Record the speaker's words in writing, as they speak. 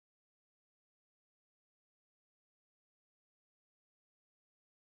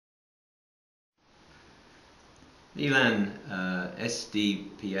Elan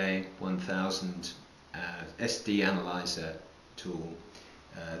SDPA1000 SD Analyzer tool.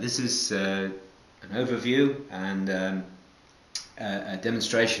 This is an overview and a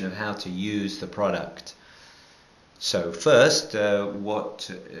demonstration of how to use the product. So first, what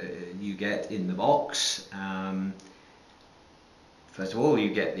you get in the box. First of all,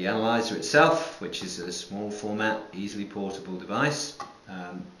 you get the analyzer itself, which is a small format, easily portable device,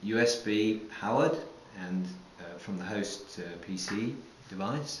 USB powered and from the host PC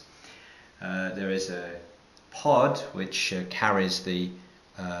device. There is a pod which carries the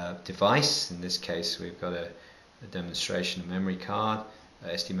device. In this case, we've got a demonstration memory card,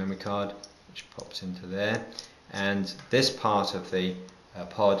 SD memory card, which pops into there, and this part of the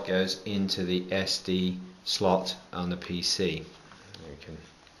pod goes into the SD slot on the PC. You can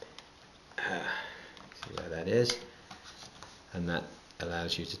see where that is, and that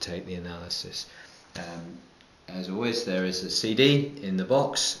allows you to take the analysis. As always, there is a CD in the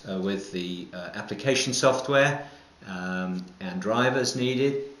box with the application software and drivers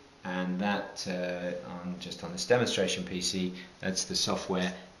needed, and that just on this demonstration PC, that's the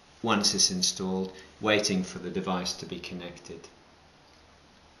software once it's installed, waiting for the device to be connected.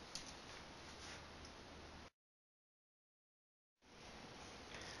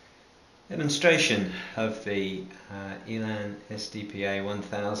 Demonstration of the Elan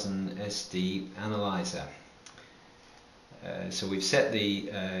SDPA1000 SD Analyzer. So we've set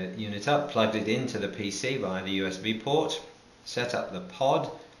the unit up, plugged it into the PC via the USB port, set up the pod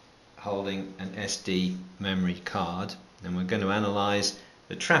holding an SD memory card, and we're going to analyze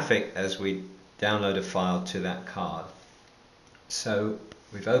the traffic as we download a file to that card. So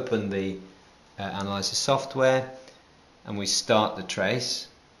we've opened the analyzer software and we start the trace.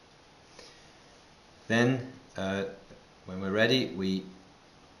 Then when we're ready, we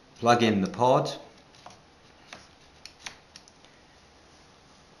plug in the pod,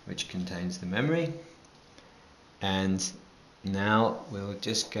 which contains the memory, and now we'll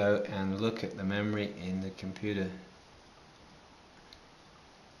just go and look at the memory in the computer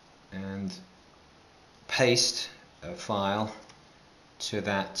and paste a file to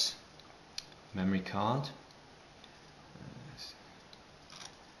that memory card.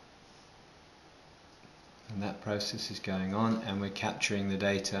 And that process is going on, and we're capturing the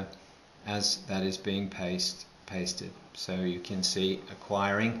data as that is being pasted. So you can see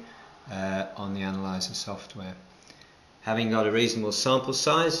acquiring on the analyzer software. Having got a reasonable sample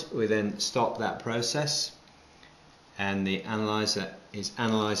size, we then stop that process, and the analyzer is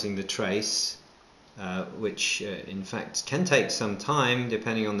analyzing the trace, which in fact can take some time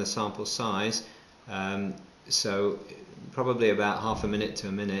depending on the sample size, so probably about half a minute to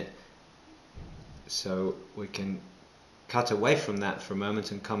a minute. So we can cut away from that for a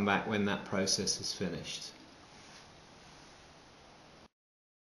moment and come back when that process is finished.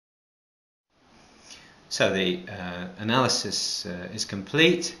 So the analysis is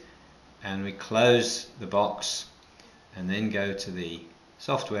complete, and we close the box and then go to the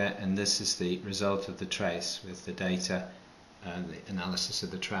software, and this is the result of the trace with the data and the analysis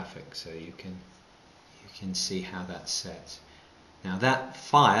of the traffic. So you can see how that's set. Now that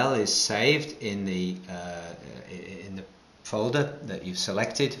file is saved in the folder that you've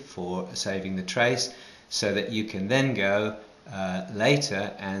selected for saving the trace, so that you can then go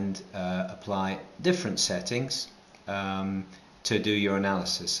later and apply different settings to do your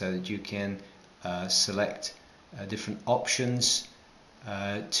analysis, so that you can select different options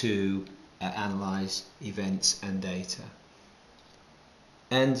to analyze events and data.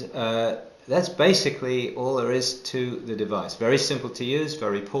 And that's basically all there is to the device. Very simple to use,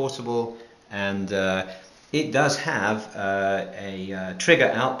 very portable, and it does have a trigger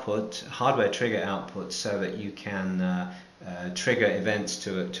output, hardware trigger output, so that you can trigger events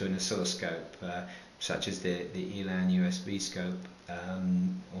to an oscilloscope, such as the Elan USB scope,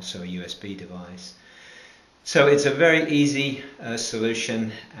 also a USB device. So it's a very easy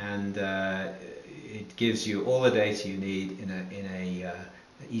solution, and it gives you all the data you need in a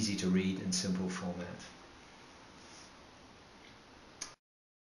easy to read and simple format.